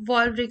aortic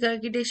valve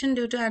regurgitation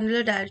due to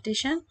annular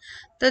dilatation.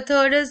 The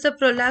third is the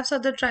prolapse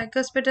of the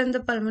tricuspid and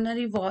the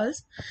pulmonary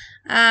walls.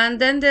 And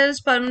then there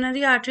is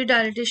pulmonary artery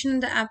dilatation in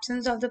the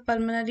absence of the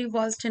pulmonary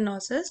wall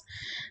stenosis.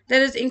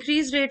 There is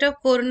increased rate of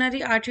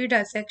coronary artery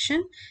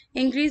dissection,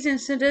 increased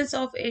incidence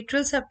of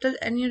atrial septal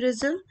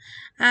aneurysm,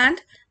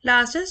 and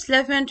last is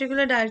left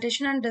ventricular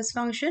dilatation and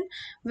dysfunction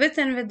with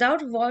and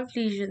without valve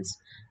lesions.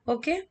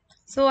 Okay,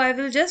 so I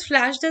will just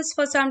flash this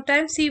for some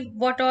time, see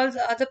what all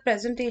the other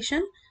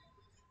presentation.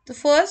 The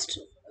first,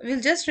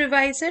 we'll just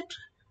revise it.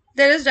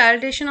 There is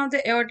dilatation of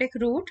the aortic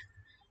root.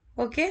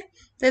 Okay,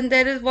 then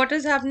there is what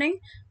is happening,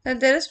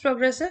 that there is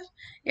progressive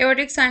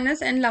aortic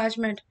sinus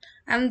enlargement,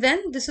 and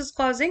then this is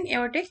causing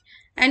aortic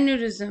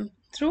aneurysm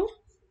through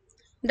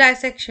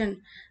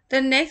dissection.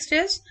 The next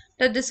is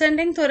the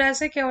descending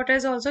thoracic aorta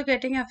is also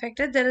getting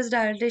affected. There is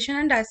dilatation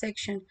and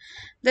dissection.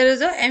 There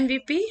is a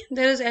MVP.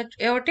 There is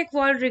aortic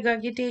wall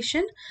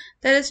regurgitation.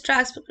 There is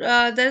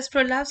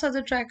prolapse of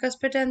the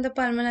tricuspid and the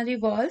pulmonary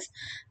walls.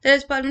 There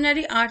is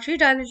pulmonary artery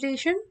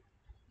dilatation.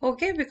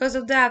 Okay, because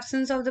of the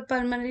absence of the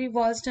pulmonary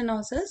wall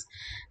stenosis.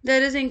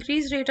 There is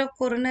increased rate of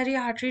coronary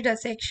artery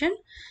dissection.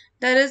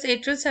 There is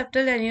atrial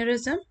septal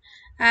aneurysm,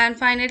 and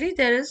finally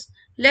there is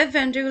left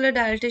ventricular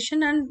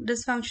dilatation and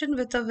dysfunction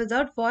with or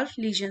without valve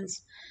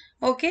lesions.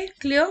 Okay,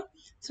 clear?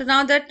 So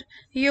now that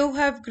you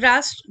have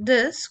grasped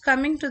this,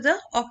 coming to the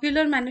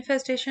ocular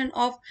manifestation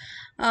of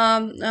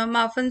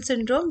Marfan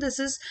syndrome, this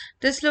is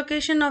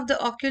dislocation of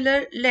the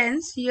ocular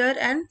lens here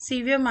and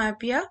severe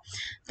myopia.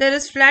 There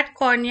is flat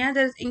cornea,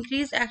 there is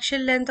increased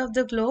axial length of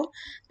the globe,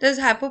 there is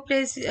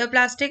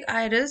hypoplastic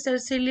iris, there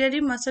is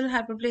ciliary muscle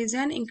hyperplasia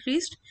and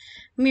increased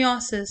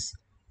meiosis.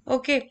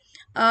 Okay,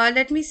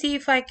 let me see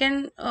if I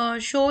can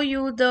show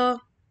you the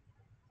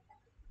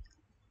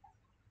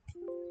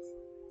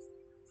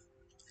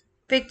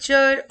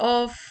picture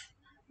of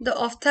the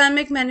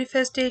ophthalmic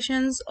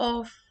manifestations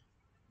of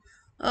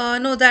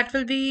no, that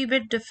will be a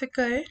bit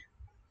difficult.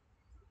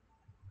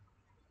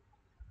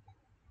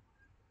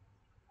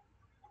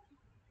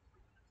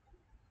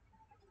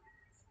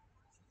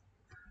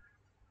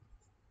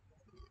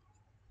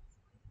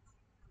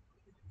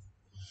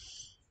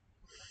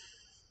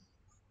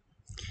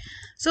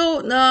 So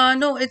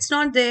no, it's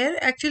not there.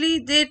 Actually,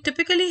 they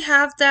typically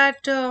have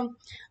that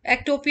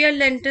ectopia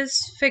lentis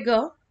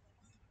figure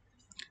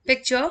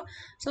picture.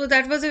 So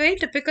that was a very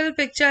typical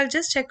picture. I'll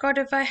just check out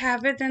if I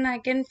have it, then I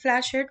can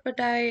flash it, but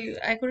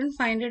I couldn't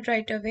find it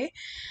right away.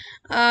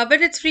 But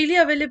it's freely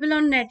available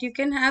on net. You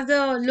can have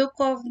the look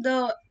of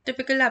the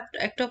typical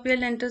ectopia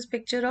lentis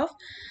picture of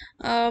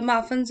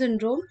Marfan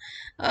syndrome.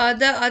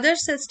 The other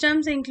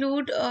systems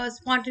include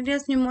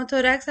spontaneous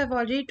pneumothorax. I've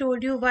already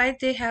told you why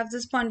they have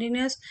the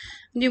spontaneous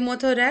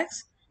pneumothorax,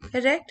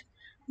 correct?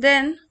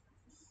 Then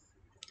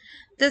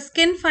the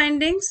skin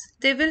findings,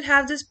 they will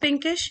have this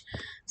pinkish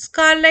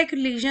scar-like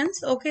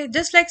lesions, okay,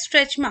 just like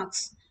stretch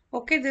marks.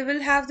 Okay, they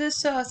will have this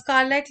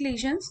scar-like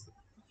lesions,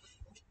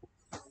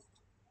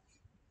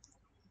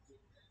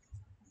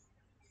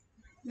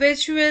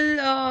 which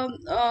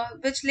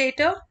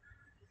later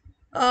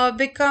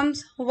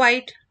becomes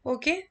white,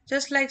 okay,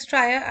 just like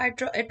stria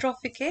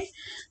atrophicae.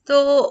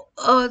 So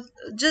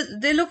just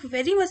they look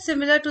very much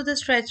similar to the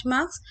stretch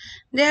marks.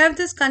 They have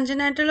this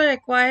congenital or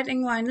acquired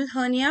inguinal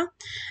hernia,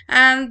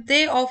 and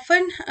they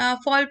often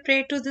fall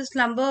prey to this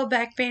lumbar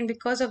back pain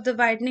because of the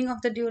widening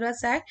of the dura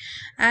sac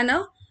and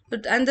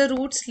the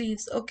root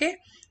sleeves, okay.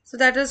 So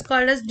that is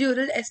called as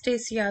dural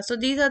aesthesia. So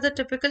these are the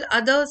typical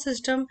other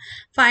system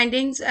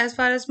findings as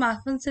far as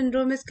Marfan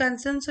syndrome is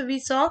concerned. So we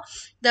saw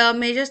the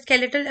major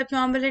skeletal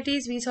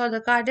abnormalities, we saw the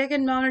cardiac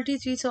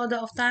abnormalities, we saw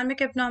the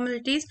ophthalmic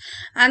abnormalities,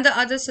 and the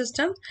other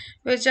systems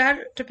which are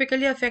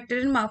typically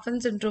affected in Marfan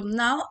syndrome.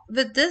 Now,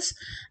 with this,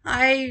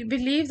 I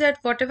believe that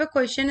whatever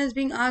question is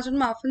being asked on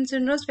Marfan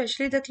syndrome,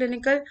 especially the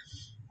clinical,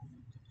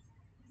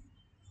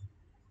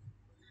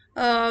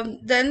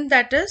 then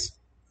that is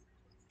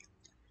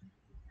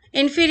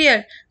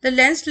inferior. The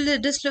lens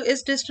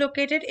is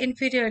dislocated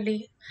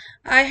inferiorly.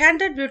 I had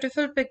that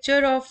beautiful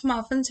picture of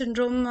Marfan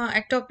syndrome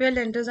ectopia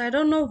lentis. I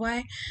don't know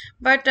why,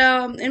 but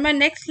in my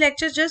next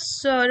lecture,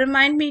 just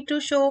remind me to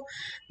show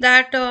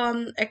that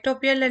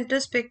ectopia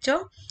lentis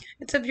picture.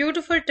 It's a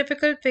beautiful,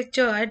 typical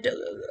picture. I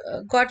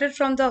got it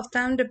from the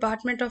ophthalm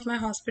department of my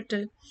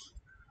hospital.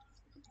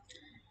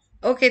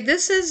 Okay,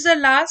 this is the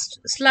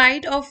last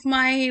slide of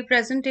my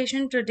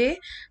presentation today.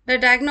 The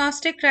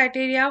diagnostic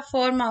criteria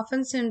for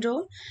Marfan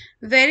syndrome.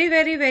 Very,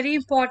 very, very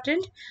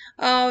important.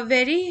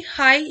 Very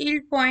high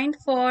yield point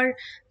for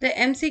the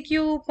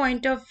MCQ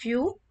point of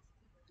view.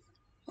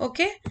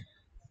 Okay.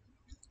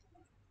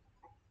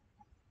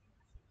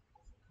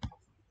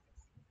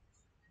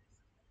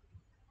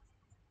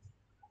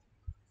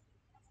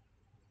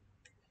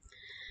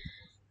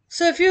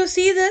 So if you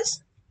see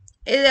this,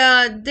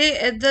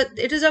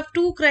 it is of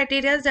two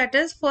criteria. That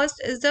is,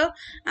 first is the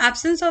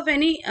absence of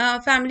any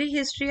family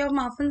history of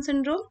Marfan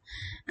syndrome,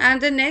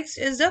 and the next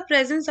is the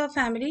presence of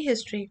family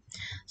history.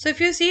 So if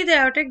you see the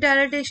aortic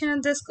dilatation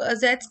and the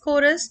Z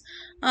score is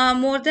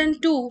more than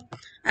 2,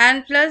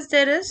 and plus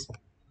there is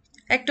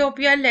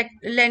ectopia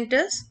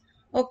lentis,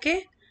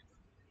 okay,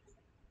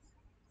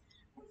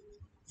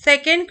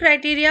 Second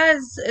criteria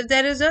is if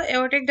there is a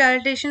aortic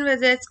dilatation with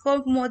Z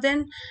score more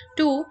than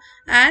 2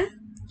 and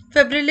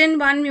fibrillin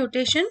 1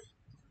 mutation.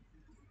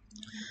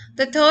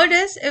 The third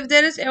is if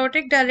there is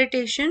aortic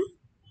dilatation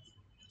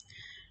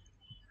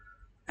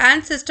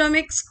and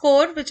systemic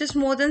score which is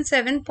more than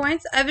 7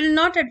 points. I will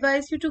not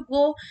advise you to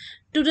go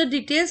to the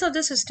details of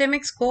the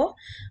systemic score,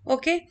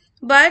 okay,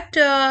 but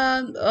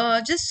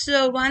just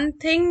one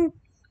thing,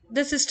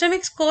 the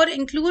systemic score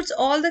includes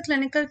all the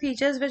clinical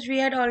features which we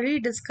had already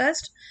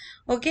discussed,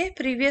 okay,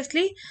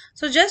 previously.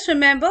 So just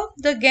remember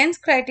the Gens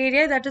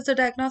criteria, that is the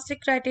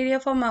diagnostic criteria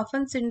for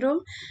Marfan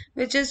syndrome,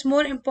 which is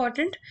more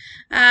important,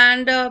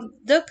 and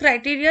the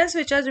criteria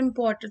which are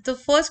important. The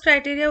first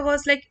criteria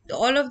was like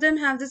all of them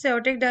have this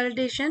aortic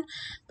dilatation,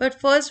 but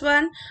first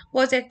one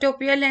was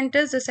ectopia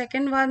lentis, the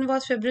second one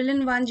was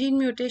fibrillin 1 gene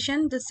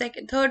mutation, the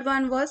third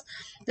one was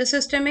the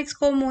systemic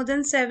score more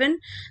than 7,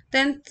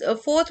 then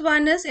fourth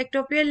one is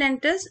ectopia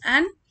lentis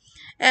and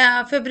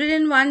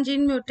fibrillin 1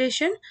 gene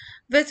mutation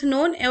with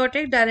known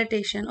aortic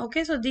dilatation.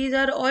 Okay, so these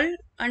are all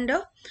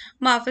under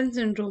Marfan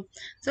syndrome.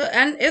 So,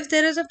 and if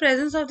there is a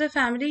presence of the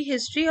family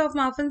history of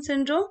Marfan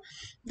syndrome,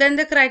 then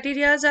the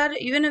criteria are,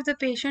 even if the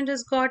patient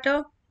has got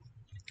a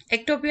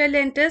ectopia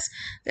lentis,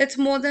 that's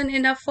more than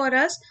enough for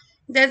us.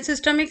 Then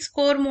systemic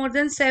score more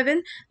than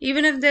 7,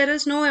 even if there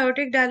is no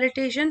aortic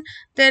dilatation,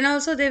 then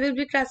also they will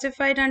be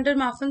classified under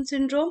Marfan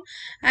syndrome.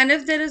 And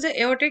if there is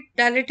a aortic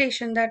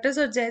dilatation, that is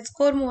a Z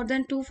score more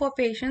than 2 for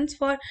patients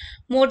for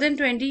more than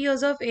 20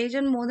 years of age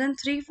and more than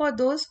 3 for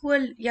those who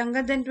are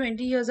younger than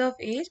 20 years of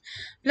age,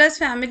 plus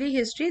family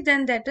history,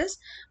 then that is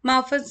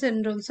Marfan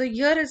syndrome. So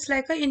here it's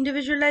like a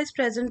individualized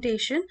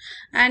presentation,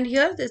 and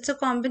here it's a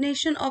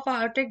combination of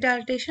aortic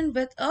dilatation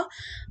with a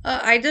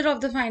either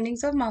of the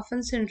findings of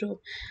Marfan syndrome.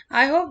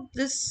 I hope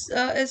this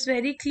is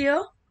very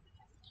clear.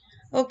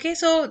 Okay,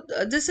 so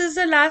this is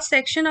the last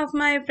section of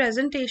my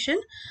presentation.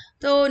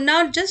 So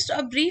now just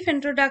a brief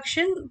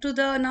introduction to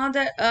the, now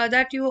that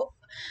that you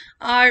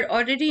are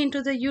already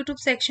into the YouTube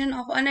section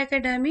of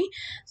Unacademy.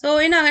 So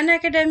in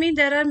Unacademy,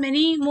 there are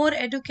many more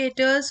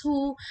educators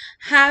who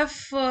have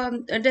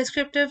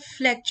descriptive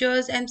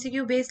lectures,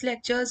 MCQ based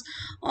lectures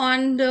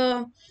on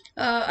the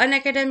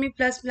Unacademy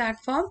Plus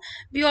platform.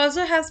 We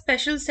also have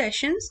special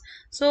sessions.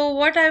 So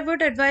what I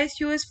would advise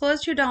you is,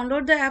 first you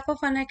download the app of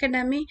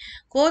Unacademy,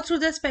 go through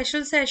the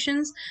special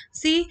sessions.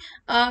 See,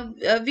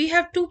 we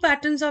have two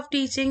patterns of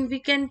teaching.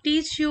 We can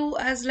teach you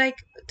as like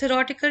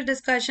theoretical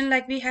discussion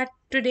like we had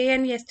today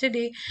and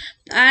yesterday,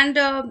 and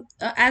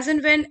as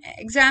and when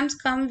exams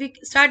come, we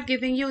start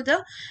giving you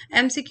the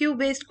MCQ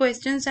based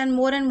questions and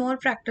more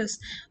practice.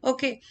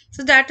 Okay,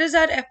 so that is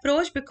our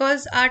approach,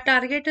 because our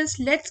target is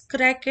let's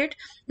crack it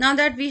now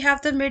that we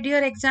have the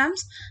mid-year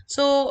exams.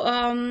 So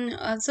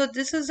so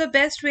this is the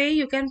best way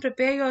you can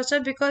prepare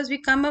yourself, because we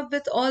come up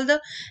with all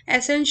the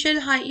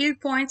essential high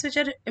yield points which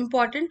are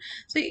important.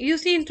 So you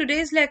see, in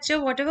today's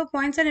lecture, whatever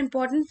points are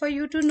important for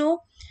you to know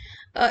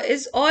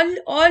is all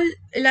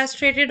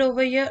illustrated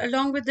over here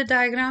along with the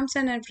diagrams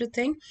and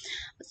everything.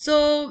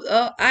 So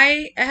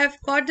I have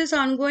got this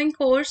ongoing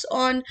course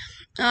on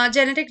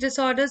genetic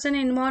disorders and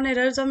inborn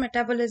errors of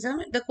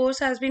metabolism. The course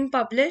has been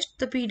published.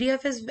 The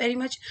PDF is very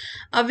much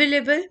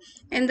available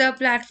in the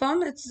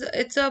platform.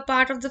 It's a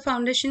part of the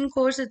foundation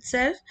course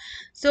itself.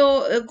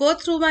 So go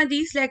through my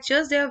these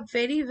lectures. They are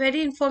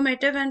very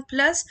informative, and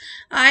plus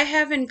I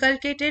have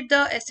inculcated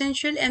the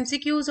essential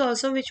MCQs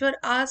also, which were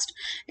asked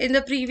in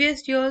the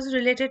previous years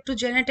related to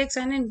genetics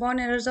and inborn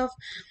errors of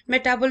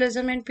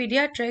metabolism and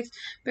pediatrics,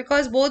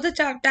 because both the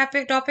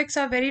topics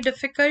are very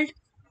difficult.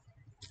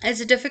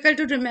 It's difficult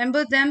to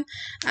remember them,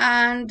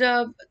 and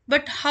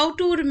but how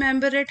to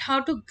remember it,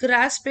 how to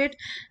grasp it,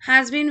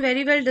 has been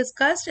very well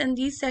discussed in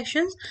these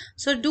sessions.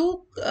 So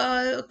do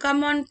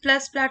come on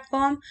Plus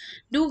platform,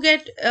 do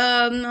get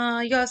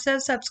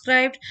yourself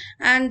subscribed,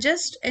 and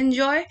just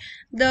enjoy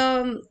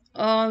the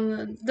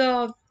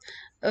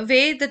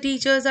way the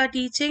teachers are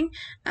teaching.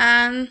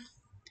 And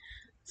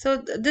so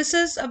this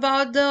is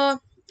about the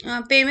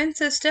payment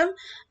system.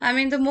 I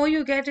mean, the more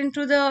you get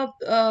into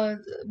the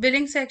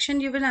billing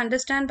section, you will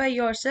understand by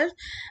yourself.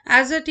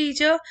 As a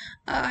teacher,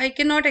 I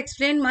cannot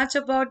explain much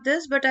about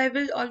this, but I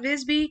will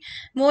always be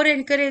more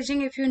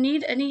encouraging. If you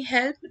need any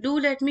help, do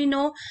let me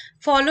know.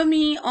 Follow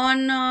me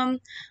on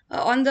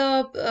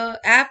the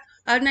app,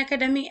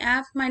 Unacademy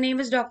app. My name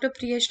is Dr.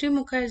 Priyashree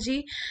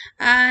Mukherjee,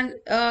 and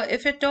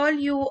if at all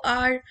you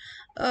are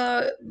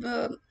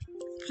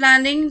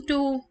planning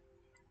to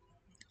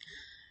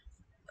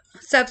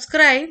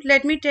subscribe,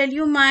 let me tell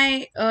you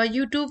my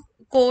YouTube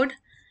code.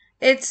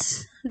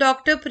 It's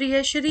Dr.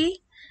 Priyashree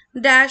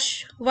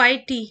dash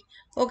YT.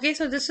 Okay,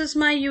 so this is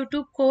my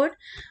YouTube code.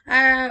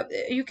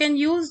 You can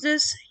use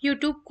this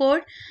YouTube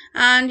code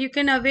and you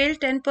can avail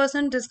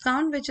 10%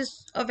 discount, which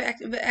is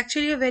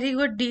actually a very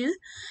good deal.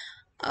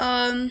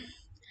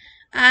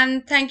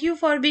 And thank you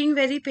for being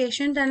very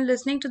patient and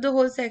listening to the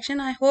whole section.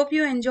 I hope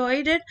you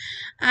enjoyed it,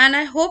 and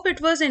I hope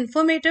it was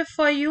informative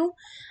for you.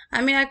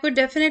 I mean, I could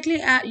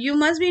definitely add, you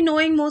must be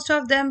knowing most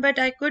of them, but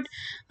I could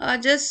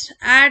just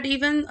add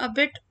even a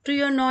bit to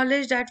your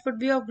knowledge. That would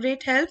be of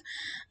great help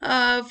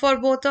for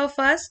both of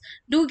us.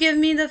 Do give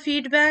me the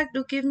feedback,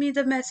 do give me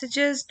the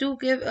messages, do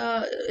give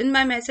in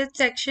my message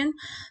section,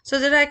 so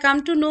that I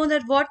come to know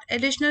that what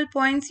additional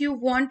points you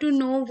want to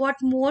know, what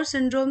more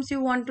syndromes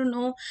you want to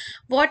know,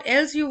 what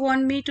else you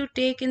want me to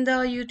take in the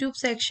YouTube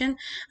section.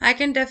 I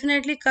can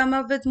definitely come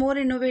up with more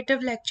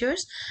innovative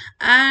lectures.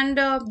 And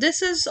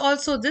this is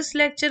also, this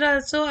lecture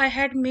also I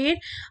had made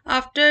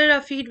after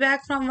a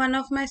feedback from one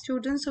of my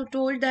students who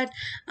told that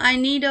I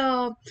need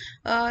a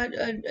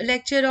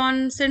lecture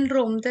on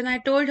syndrome. Then I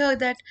told her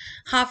that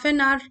half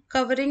an hour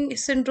covering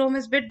syndrome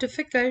is a bit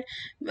difficult.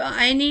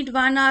 I need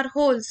 1 hour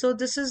whole. So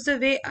this is the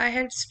way I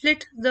had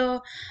split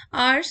the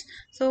hours.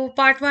 So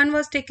part one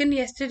was taken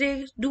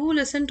yesterday. Do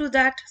listen to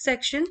that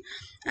section,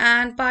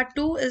 and part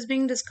two is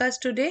being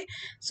discussed today.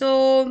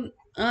 So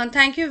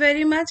thank you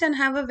very much and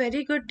have a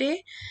very good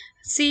day.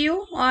 See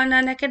you on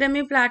an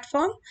academy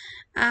platform,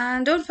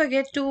 and don't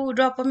forget to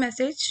drop a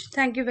message.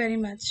 Thank you very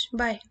much.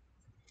 Bye.